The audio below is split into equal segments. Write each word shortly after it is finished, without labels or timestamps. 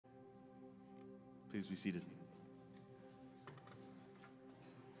Please be seated.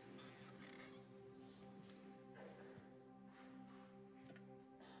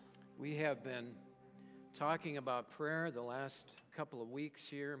 We have been talking about prayer the last couple of weeks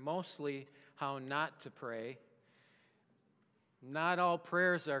here, mostly how not to pray. Not all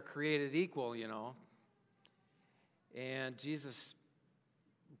prayers are created equal, you know. And Jesus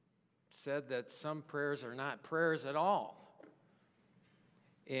said that some prayers are not prayers at all.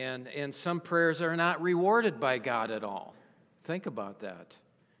 And some prayers are not rewarded by God at all. Think about that.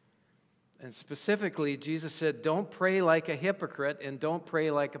 And specifically, Jesus said, don't pray like a hypocrite and don't pray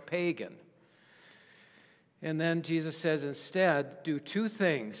like a pagan. And then Jesus says, instead, do two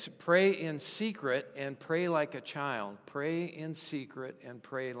things. Pray in secret and pray like a child. Pray in secret and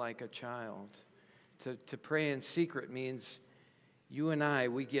pray like a child. To pray in secret means you and I,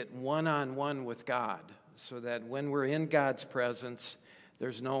 we get one-on-one with God, so that when we're in God's presence,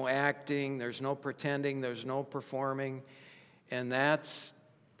 there's no acting, there's no pretending, there's no performing, and that's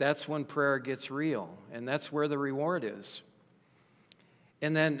when prayer gets real, and that's where the reward is.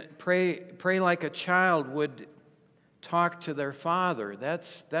 And then pray like a child would talk to their father.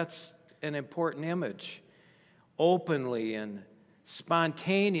 That's an important image. Openly and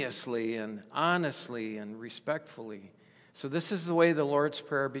spontaneously and honestly and respectfully. So this is the way the Lord's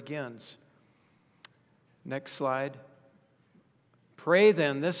Prayer begins. Next slide. Pray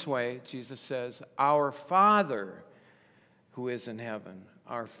then this way, Jesus says, Our Father who is in heaven.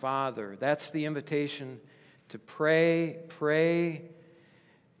 Our Father. That's the invitation to pray. Pray,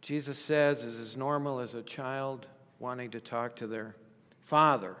 Jesus says, is as normal as a child wanting to talk to their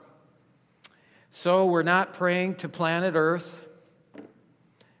father. So we're not praying to planet Earth.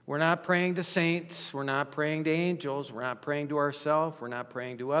 We're not praying to saints. We're not praying to angels. We're not praying to ourselves. We're not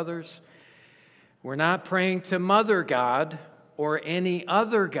praying to others. We're not praying to Mother God or any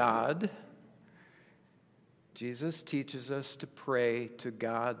other God. Jesus teaches us to pray to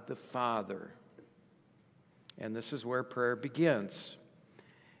God the Father. And this is where prayer begins,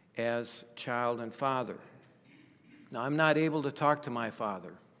 as child and father. Now, I'm not able to talk to my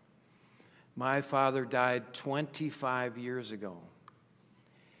father. My father died 25 years ago.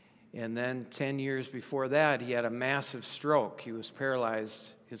 And then 10 years before that, he had a massive stroke. He was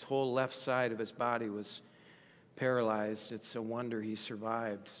paralyzed. His whole left side of his body was paralyzed. It's a wonder he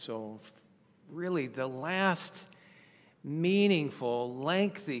survived. So really, the last meaningful,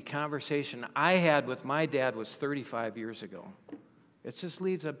 lengthy conversation I had with my dad was 35 years ago. It just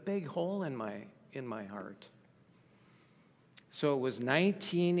leaves a big hole in my heart. So it was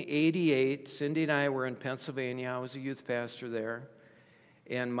 1988. Cindy and I were in Pennsylvania. I was a youth pastor there.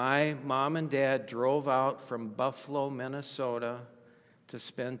 And my mom and dad drove out from Buffalo, Minnesota to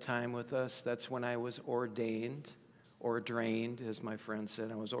spend time with us. That's when I was ordained, as my friend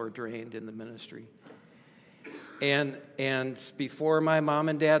said. I was ordained in the ministry. And before my mom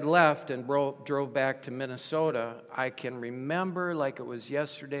and dad left and drove back to Minnesota, I can remember like it was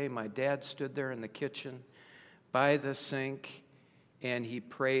yesterday, my dad stood there in the kitchen by the sink, and he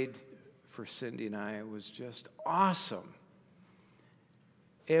prayed for Cindy and I. It was just awesome.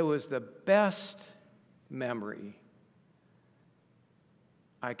 It was the best memory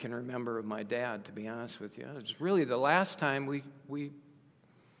I can remember of my dad, to be honest with you. It was really the last time we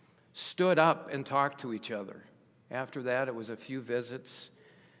stood up and talked to each other. After that, it was a few visits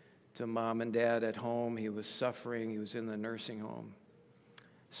to mom and dad at home. He was suffering. He was in the nursing home.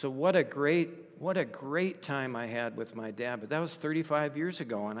 So what a great time I had with my dad. But that was 35 years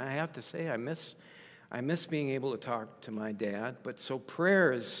ago, and I have to say I miss being able to talk to my dad. But so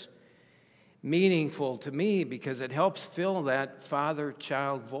prayer is meaningful to me because it helps fill that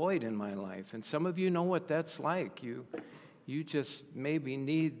father-child void in my life. And some of you know what that's like. You just maybe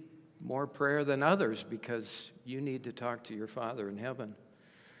need more prayer than others because you need to talk to your Father in heaven.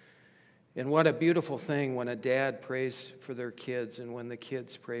 And what a beautiful thing when a dad prays for their kids and when the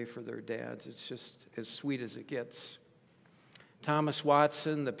kids pray for their dads. It's just as sweet as it gets. Thomas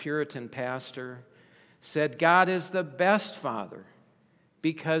Watson, the Puritan pastor, said, God is the best father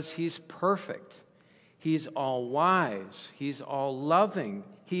because he's perfect. He's all wise. He's all loving.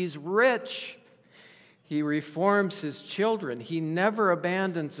 He's rich. He reforms his children. He never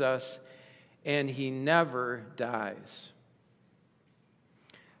abandons us, and he never dies.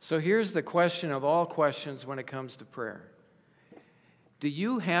 So here's the question of all questions when it comes to prayer. Do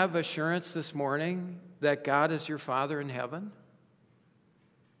you have assurance this morning that God is your Father in heaven?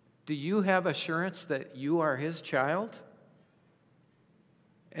 Do you have assurance that you are his child?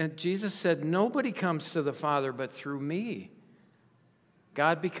 And Jesus said, nobody comes to the Father but through me.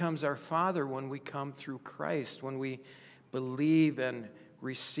 God becomes our Father when we come through Christ, when we believe and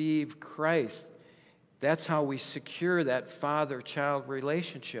receive Christ. That's how we secure that father-child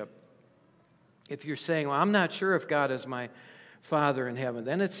relationship. If you're saying, well, I'm not sure if God is my Father in heaven,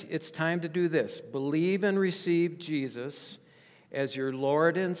 then it's time to do this. Believe and receive Jesus as your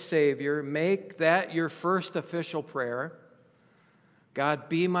Lord and Savior. Make that your first official prayer. God,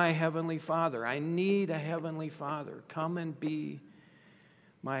 be my heavenly Father. I need a heavenly Father. Come and be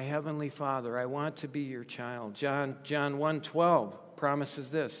my heavenly Father. I want to be your child. John 1:12 promises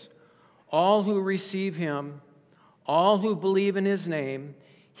this. All who receive him, all who believe in his name,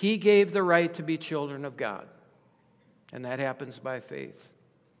 he gave the right to be children of God. And that happens by faith.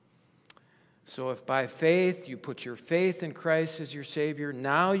 So if by faith you put your faith in Christ as your Savior,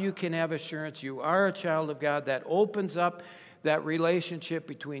 now you can have assurance you are a child of God. That opens up that relationship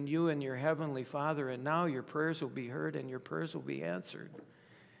between you and your heavenly Father, and now your prayers will be heard and your prayers will be answered.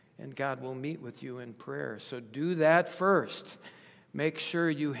 And God will meet with you in prayer. So do that first. Make sure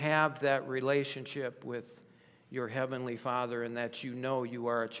you have that relationship with your heavenly Father and that you know you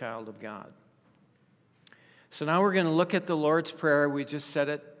are a child of God. So now we're going to look at the Lord's Prayer. We just said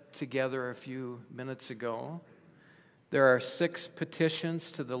it together a few minutes ago. There are 6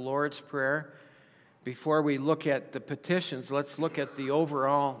 petitions to the Lord's Prayer. Before we look at the petitions, let's look at the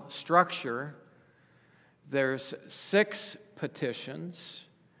overall structure. There's 6 petitions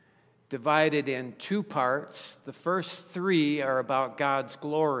divided in 2 parts. The first 3 are about God's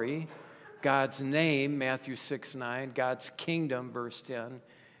glory, God's name, Matthew 6:9, God's kingdom, verse 10,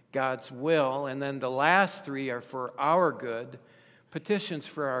 God's will, and then the last 3 are for our good, petitions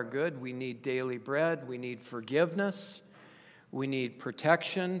for our good. We need daily bread, we need forgiveness, we need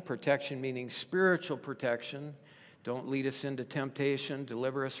protection meaning spiritual protection. Don't lead us into temptation,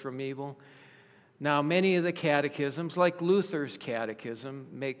 deliver us from evil. Now, many of the catechisms, like Luther's catechism,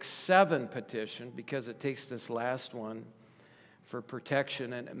 make 7 petitions because it takes this last one for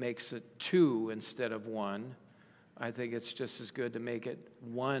protection and it makes it 2 instead of 1. I think it's just as good to make it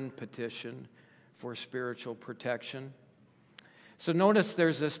 1 petition for spiritual protection. So notice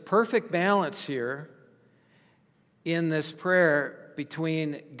there's this perfect balance here in this prayer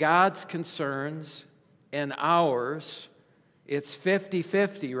between God's concerns and ours. It's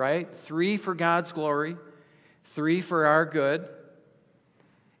 50-50, right? 3 for God's glory, 3 for our good.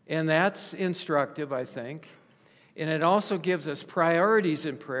 And that's instructive, I think. And it also gives us priorities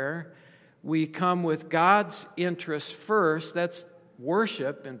in prayer. We come with God's interests first. That's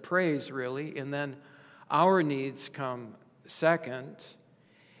worship and praise, really. And then our needs come second.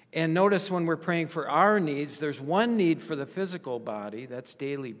 And notice when we're praying for our needs, there's one need for the physical body. That's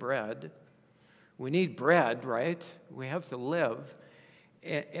daily bread. We need bread, right? We have to live.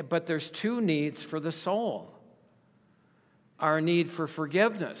 But there's 2 needs for the soul. Our need for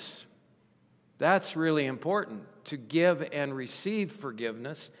forgiveness. That's really important, to give and receive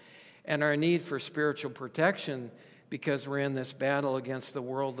forgiveness. And our need for spiritual protection, because we're in this battle against the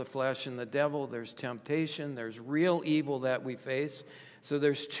world, the flesh, and the devil. There's temptation. There's real evil that we face. So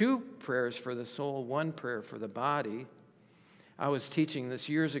there's 2 prayers for the soul, 1 prayer for the body. I was teaching this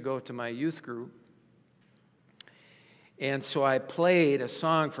years ago to my youth group. And so I played a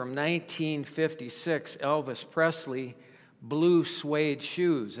song from 1956, Elvis Presley, Blue Suede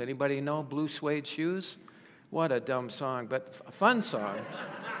Shoes. Anybody know Blue Suede Shoes? What a dumb song, but a fun song.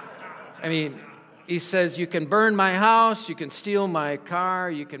 I mean, he says, you can burn my house, you can steal my car,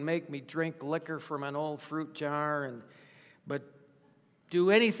 you can make me drink liquor from an old fruit jar, but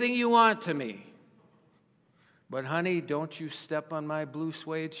do anything you want to me. But honey, don't you step on my blue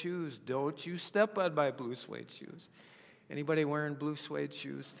suede shoes. Don't you step on my blue suede shoes. Anybody wearing blue suede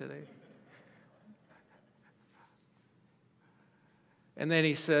shoes today? And then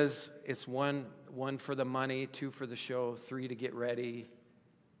he says, it's 1 for the money, 2 for the show, 3 to get ready.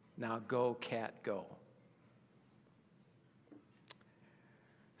 Now go, cat, go.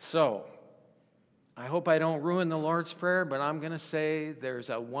 So, I hope I don't ruin the Lord's Prayer, but I'm going to say there's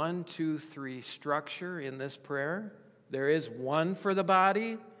a 1, 2, 3 structure in this prayer. There is 1 for the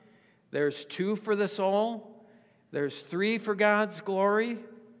body. There's 2 for the soul. There's 3 for God's glory.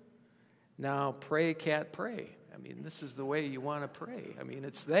 Now pray, cat, pray. I mean, this is the way you want to pray. I mean,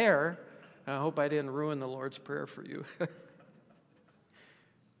 it's there. I hope I didn't ruin the Lord's Prayer for you.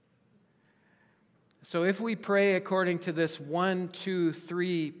 So if we pray according to this 1, 2,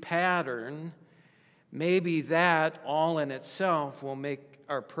 3 pattern, maybe that all in itself will make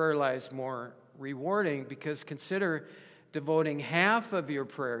our prayer lives more rewarding, because consider devoting half of your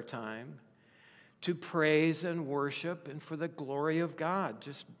prayer time to praise and worship and for the glory of God.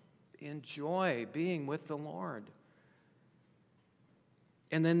 Just enjoy being with the Lord.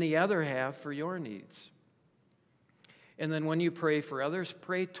 And then the other half for your needs. And then when you pray for others,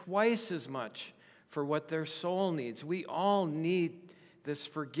 pray twice as much for what their soul needs. We all need this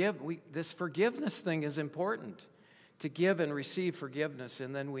forgiveness thing is important, to give and receive forgiveness,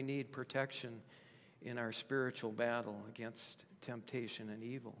 and then we need protection in our spiritual battle against temptation and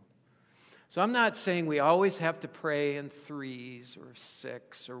evil. So I'm not saying we always have to pray in threes or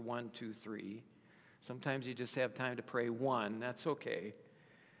six or 1, 2, 3. Sometimes you just have time to pray one. That's okay.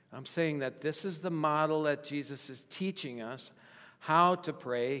 I'm saying that this is the model that Jesus is teaching us how to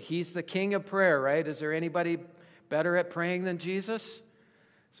pray. He's the king of prayer, right? Is there anybody better at praying than Jesus?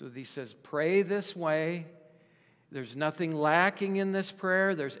 So he says, pray this way. There's nothing lacking in this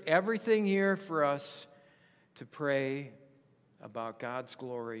prayer. There's everything here for us to pray about God's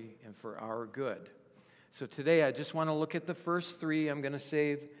glory and for our good. So today I just want to look at the first three. I'm going to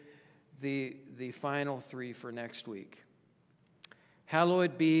save the final three for next week.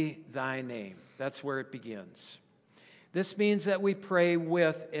 Hallowed be thy name. That's where it begins. This means that we pray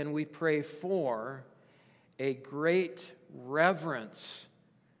with and we pray for a great reverence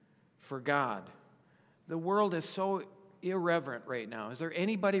for God. The world is so irreverent right now. Is there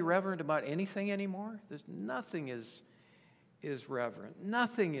anybody reverent about anything anymore? Nothing is reverent.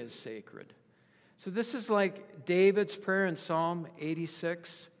 Nothing is sacred. So this is like David's prayer in Psalm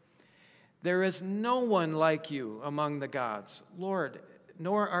 86. There is no one like you among the gods, Lord,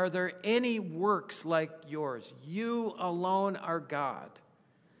 nor are there any works like yours. You alone are God.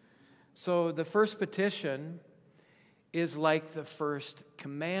 So the first petition is like the first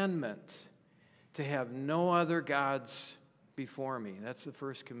commandment, to have no other gods before me. That's the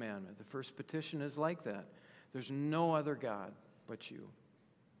first commandment. The first petition is like that. There's no other God but you.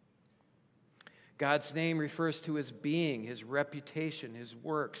 God's name refers to his being, his reputation, his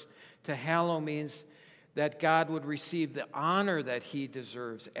works. To hallow means that God would receive the honor that he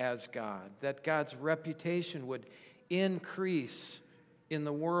deserves as God, that God's reputation would increase in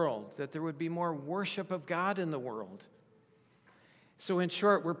the world, that there would be more worship of God in the world. So in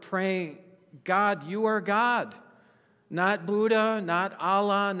short, we're praying, God, you are God. Not Buddha, not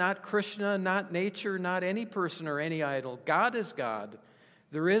Allah, not Krishna, not nature, not any person or any idol. God is God.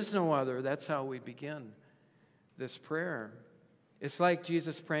 There is no other. That's how we begin this prayer. It's like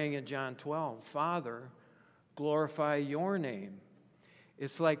Jesus praying in John 12, Father, glorify your name.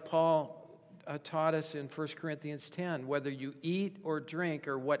 It's like Paul taught us in 1 Corinthians 10, whether you eat or drink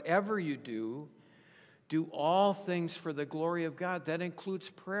or whatever you do all things for the glory of God. That includes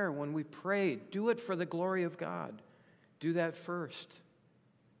prayer. When we pray, do it for the glory of God. Do that first.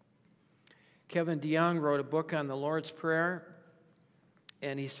 Kevin DeYoung wrote a book on the Lord's Prayer,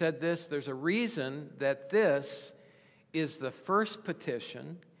 and he said this, there's a reason that this is the first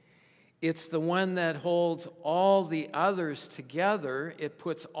petition. It's the one that holds all the others together. It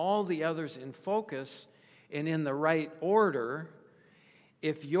puts all the others in focus and in the right order.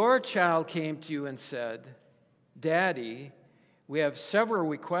 If your child came to you and said, Daddy, we have several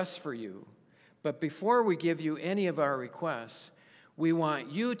requests for you, but before we give you any of our requests, we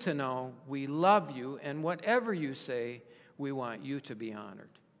want you to know we love you, and whatever you say, we want you to be honored.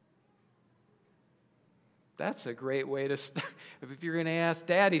 That's a great way to start. If you're going to ask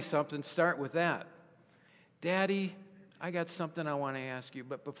Daddy something, start with that. Daddy, I got something I want to ask you,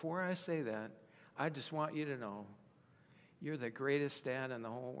 but before I say that, I just want you to know you're the greatest dad in the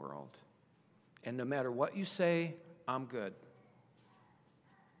whole world. And no matter what you say, I'm good.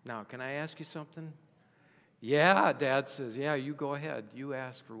 Now, can I ask you something? Yeah, Dad says, yeah, you go ahead. You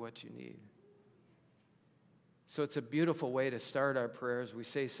ask for what you need. So it's a beautiful way to start our prayers. We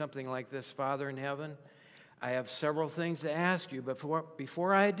say something like this, Father in heaven, I have several things to ask you, but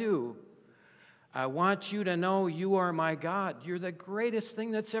before I do, I want you to know you are my God. You're the greatest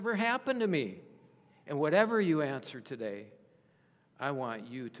thing that's ever happened to me. And whatever you answer today, I want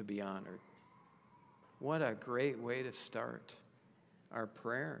you to be honored. What a great way to start our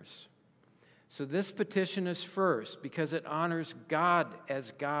prayers. So this petition is first because it honors God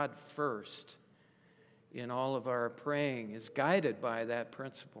as God first. In all of our praying is guided by that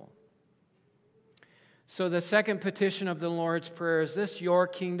principle. So the second petition of the Lord's Prayer is this, your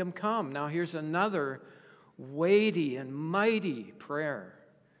kingdom come. Now here's another weighty and mighty prayer.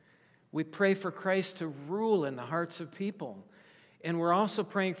 We pray for Christ to rule in the hearts of people. And we're also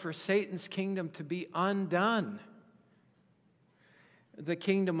praying for Satan's kingdom to be undone. The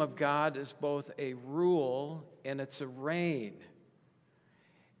kingdom of God is both a rule and it's a reign.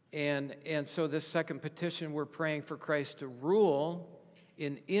 And so this second petition, we're praying for Christ to rule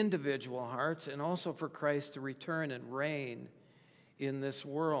in individual hearts and also for Christ to return and reign in this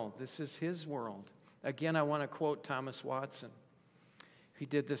world. This is his world. Again, I want to quote Thomas Watson. He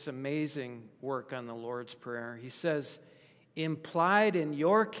did this amazing work on the Lord's Prayer. He says, implied in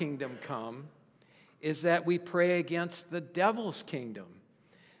your kingdom come is that we pray against the devil's kingdom,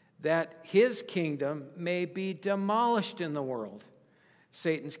 that his kingdom may be demolished in the world.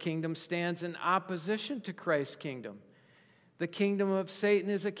 Satan's kingdom stands in opposition to Christ's kingdom. The kingdom of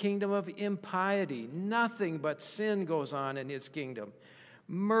Satan is a kingdom of impiety. Nothing but sin goes on in his kingdom.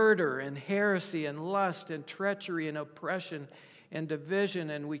 Murder and heresy and lust and treachery and oppression and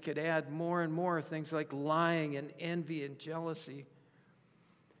division, and we could add more and more things like lying and envy and jealousy.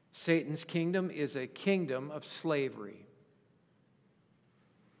 Satan's kingdom is a kingdom of slavery.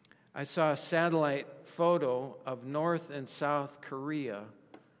 I saw a satellite photo of North and South Korea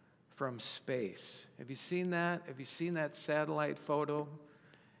from space. Have you seen that? Have you seen that satellite photo?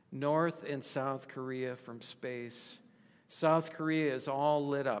 North and South Korea from space. South Korea is all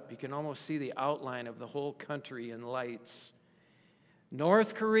lit up. You can almost see the outline of the whole country in lights.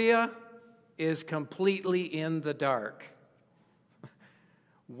 North Korea is completely in the dark.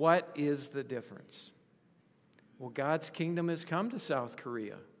 What is the difference? Well, God's kingdom has come to South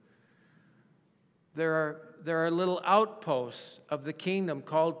Korea. There are little outposts of the kingdom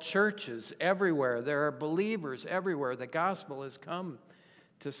called churches everywhere. There are believers everywhere. The gospel has come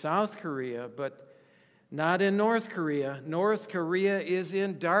to South Korea, but not in North Korea. North Korea is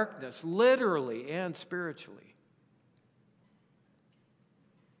in darkness, literally and spiritually.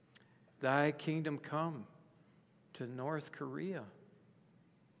 Thy kingdom come to North Korea.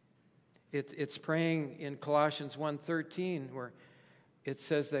 It's praying in Colossians 1:13 where it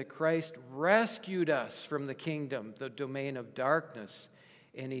says that Christ rescued us from the kingdom, the domain of darkness,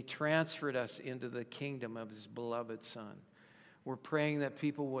 and he transferred us into the kingdom of his beloved Son. We're praying that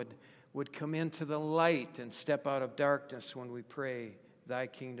people would come into the light and step out of darkness when we pray, thy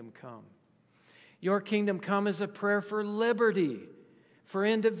kingdom come. Your kingdom come is a prayer for liberty, for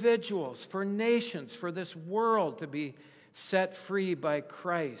individuals, for nations, for this world to be set free by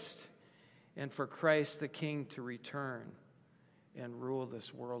Christ, and for Christ the King to return and rule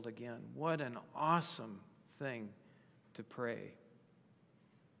this world again. What an awesome thing to pray.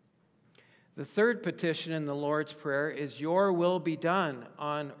 The third petition in the Lord's Prayer is, your will be done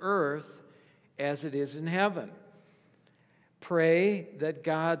on earth as it is in heaven. Pray that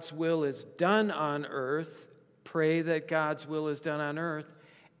God's will is done on earth. Pray that God's will is done on earth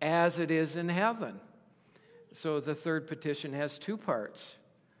as it is in heaven. So the third petition has two parts.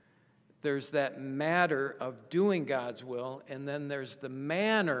 There's that matter of doing God's will, and then there's the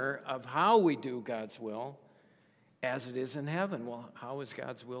manner of how we do God's will as it is in heaven. Well, how is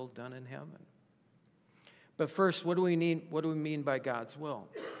God's will done in heaven? But first, what do we mean by God's will?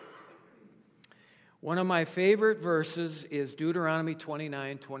 One of my favorite verses is Deuteronomy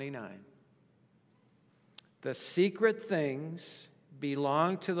 29:29. The secret things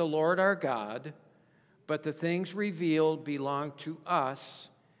belong to the Lord our God, but the things revealed belong to us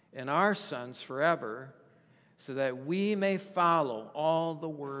and our sons forever, so that we may follow all the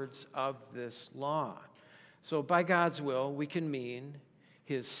words of this law. So by God's will, we can mean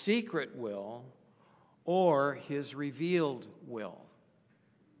his secret will or his revealed will.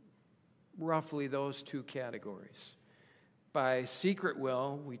 Roughly those two categories. By secret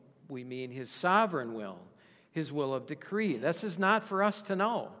will, we mean his sovereign will, his will of decree. This is not for us to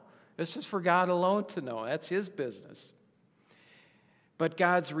know. This is for God alone to know. That's his business. But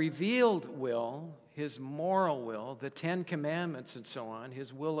God's revealed will, his moral will, the Ten Commandments and so on,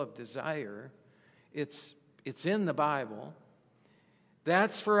 his will of desire, it's in the Bible.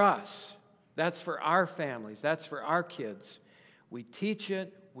 That's for us. That's for our families. That's for our kids. We teach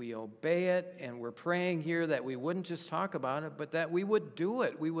it, we obey it, and we're praying here that we wouldn't just talk about it, but that we would do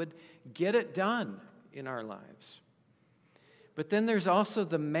it. We would get it done in our lives. But then there's also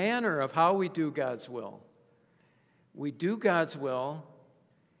the manner of how we do God's will. We do God's will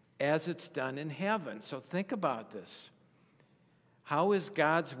as it's done in heaven. So think about this. How is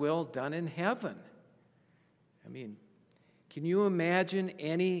God's will done in heaven? I mean, can you imagine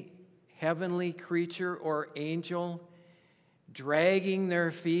any heavenly creature or angel dragging their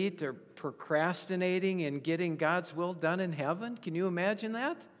feet or procrastinating in getting God's will done in heaven? Can you imagine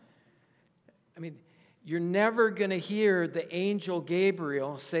that? I mean, you're never going to hear the angel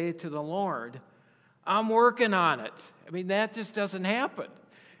Gabriel say to the Lord, I'm working on it. I mean, that just doesn't happen.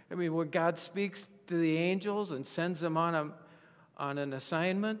 I mean, when God speaks to the angels and sends them on an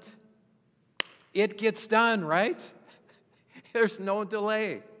assignment, it gets done, right? There's no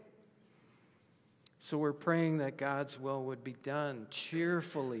delay. So we're praying that God's will would be done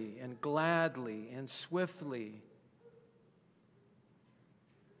cheerfully and gladly and swiftly.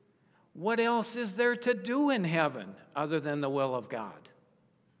 What else is there to do in heaven other than the will of God?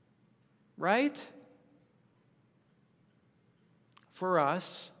 Right? For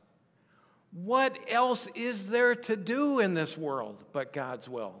us, What else is there to do in this world but God's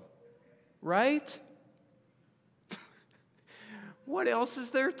will? Right? What else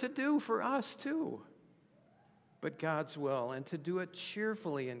is there to do for us too but God's will, and to do it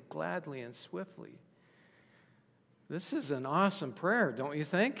cheerfully and gladly and swiftly? This is an awesome prayer, don't you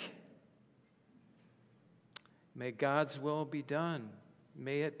think? May God's will be done.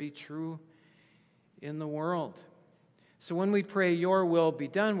 May it be true in the world. So when we pray, your will be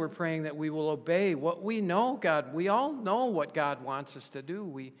done, we're praying that we will obey what we know God. We all know what God wants us to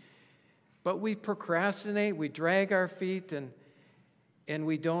do. But we procrastinate, we drag our feet, and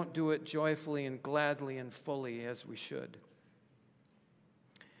we don't do it joyfully and gladly and fully as we should.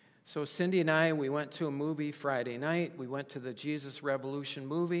 So Cindy and I, we went to a movie Friday night. We went to the Jesus Revolution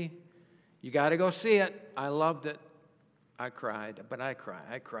movie. You got to go see it. I loved it. I cried, but I cry.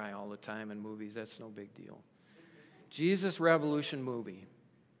 I cry all the time in movies. That's no big deal. Jesus Revolution movie.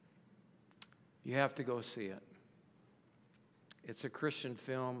 You have to go see it. It's a Christian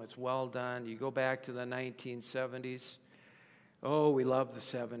film. It's well done. You go back to the 1970s. Oh, we love the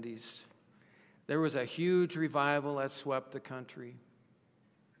 70s. There was a huge revival that swept the country.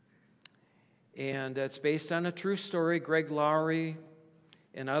 And it's based on a true story. Greg Laurie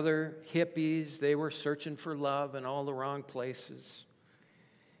and other hippies, they were searching for love in all the wrong places.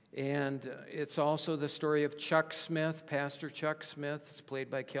 And it's also the story of Chuck Smith, Pastor Chuck Smith. It's played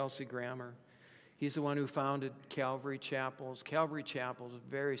by Kelsey Grammer. He's the one who founded Calvary Chapels. Calvary Chapels is a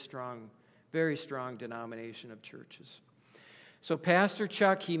very strong denomination of churches. So Pastor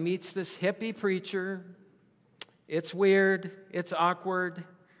Chuck, he meets this hippie preacher. It's weird. It's awkward.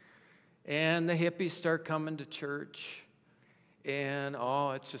 And the hippies start coming to church. And,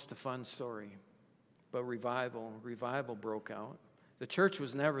 it's just a fun story. But revival broke out. The church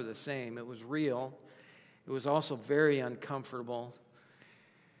was never the same. It was real. It was also very uncomfortable.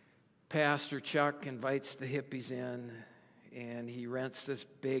 Pastor Chuck invites the hippies in, and he rents this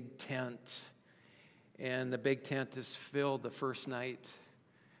big tent. And the big tent is filled the first night.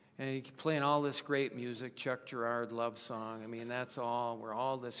 And he's playing all this great music, Chuck Girard love song. I mean, that's all, where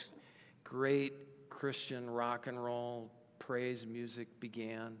all this great Christian rock and roll praise music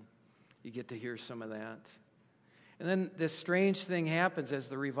began. You get to hear some of that. And then this strange thing happens as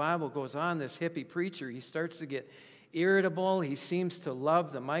the revival goes on. This hippie preacher, he starts to get irritable. He seems to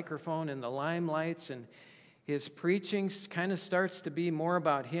love the microphone and the limelights, and his preaching kind of starts to be more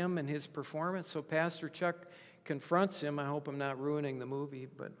about him and his performance. So Pastor Chuck confronts him. I hope I'm not ruining the movie,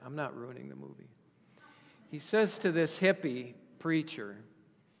 but I'm not ruining the movie. He says to this hippie preacher,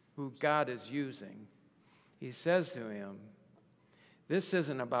 who God is using, he says to him, "This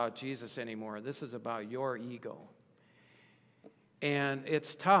isn't about Jesus anymore. This is about your ego." And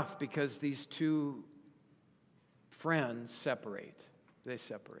it's tough because these two friends separate. They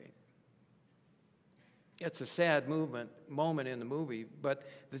separate. It's a sad moment in the movie, but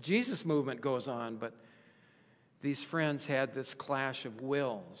the Jesus movement goes on, but these friends had this clash of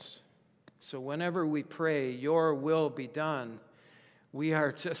wills. So whenever we pray, your will be done, we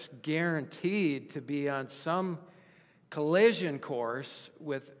are just guaranteed to be on some collision course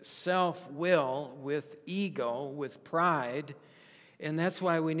with self-will, with ego, with pride. And that's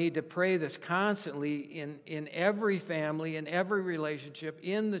why we need to pray this constantly in every family, in every relationship,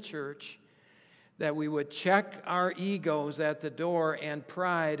 in the church, that we would check our egos at the door and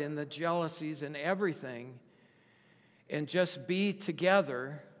pride and the jealousies and everything, and just be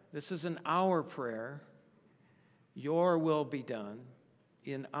together. This is an hour prayer. Your will be done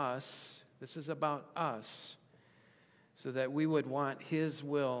in us. This is about us, so that we would want His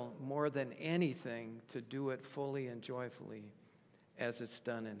will more than anything to do it fully and joyfully as it's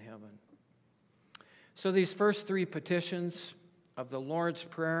done in heaven. So these first three petitions of the Lord's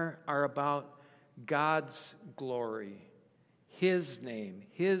Prayer are about God's glory, His name,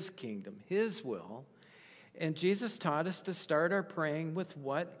 His kingdom, His will. And Jesus taught us to start our praying with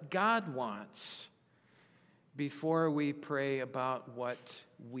what God wants before we pray about what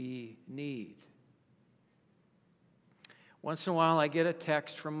we need. Once in a while, I get a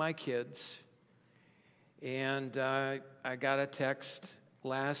text from my kids. And I got a text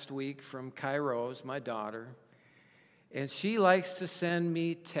last week from Kairos, my daughter, and she likes to send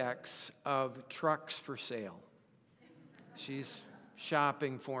me texts of trucks for sale. She's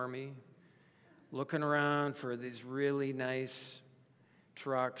shopping for me, looking around for these really nice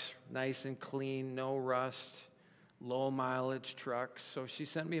trucks, nice and clean, no rust, low mileage trucks. So she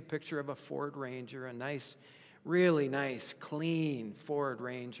sent me a picture of a Ford Ranger, a nice, really nice, clean Ford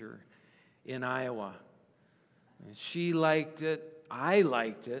Ranger in Iowa. She liked it. I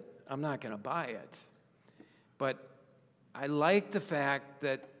liked it. I'm not going to buy it. But I like the fact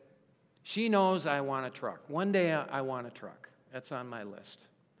that She knows I want a truck. One day I want a truck. That's on my list.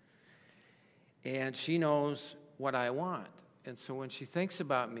 And she knows what I want. And so when she thinks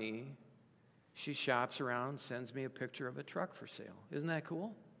about me, she shops around, sends me a picture of a truck for sale. Isn't that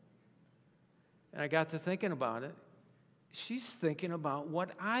cool? And I got to thinking about it. She's thinking about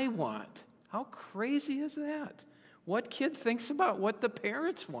what I want. How crazy is that? What kid thinks about what the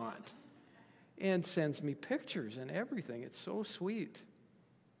parents want and sends me pictures and everything? It's so sweet.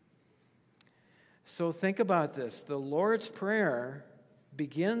 So think about this. The Lord's Prayer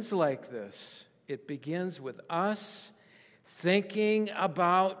begins like this. It begins with us thinking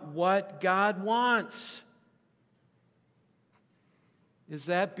about what God wants. Is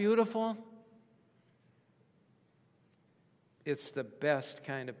that beautiful? It's the best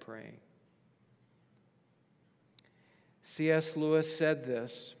kind of praying. C.S. Lewis said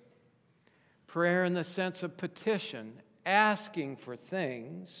this: prayer in the sense of petition, asking for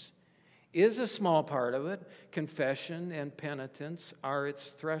things, is a small part of it. Confession and penitence are its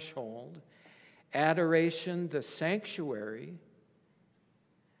threshold. Adoration, the sanctuary.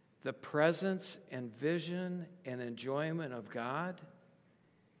 The presence and vision and enjoyment of God,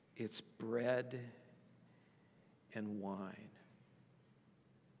 it's bread and wine.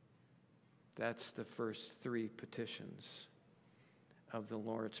 That's the first three petitions of the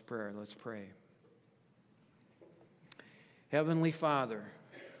Lord's Prayer. Let's pray. Heavenly Father,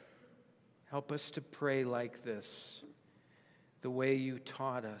 help us to pray like this, the way you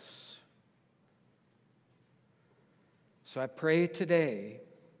taught us. So I pray today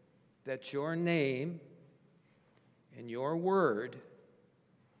that your name and your word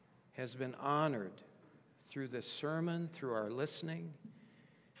has been honored through this sermon, through our listening,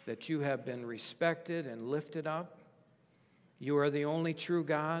 that you have been respected and lifted up. You are the only true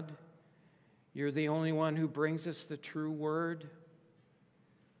God. You're the only one who brings us the true word.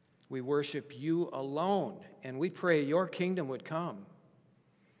 We worship you alone, and we pray your kingdom would come.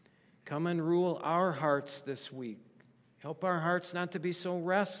 Come and rule our hearts this week. Help our hearts not to be so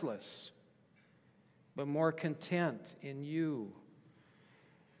restless, but more content in you.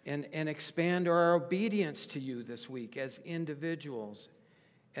 And expand our obedience to you this week as individuals,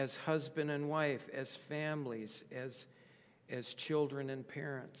 as husband and wife, as families, as children and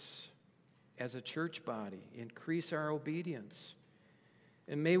parents, as a church body. Increase our obedience.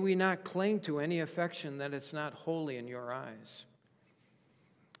 And may we not cling to any affection that it's not holy in your eyes.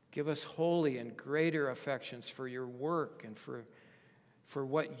 Give us holy and greater affections for your work and for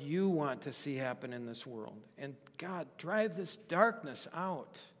what you want to see happen in this world. And God, drive this darkness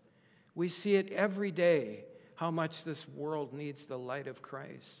out. We see it every day, how much this world needs the light of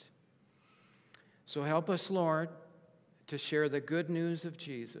Christ. So help us, Lord, to share the good news of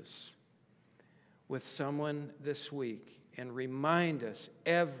Jesus with someone this week and remind us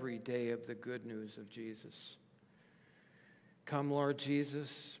every day of the good news of Jesus. Come, Lord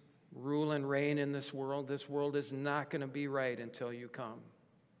Jesus, rule and reign in this world. This world is not going to be right until you come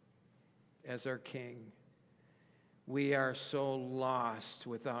as our King. We are so lost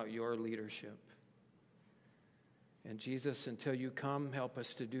without your leadership. And Jesus, until you come, help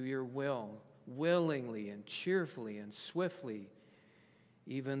us to do your will, willingly and cheerfully and swiftly,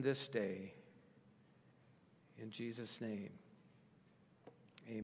 even this day. In Jesus' name.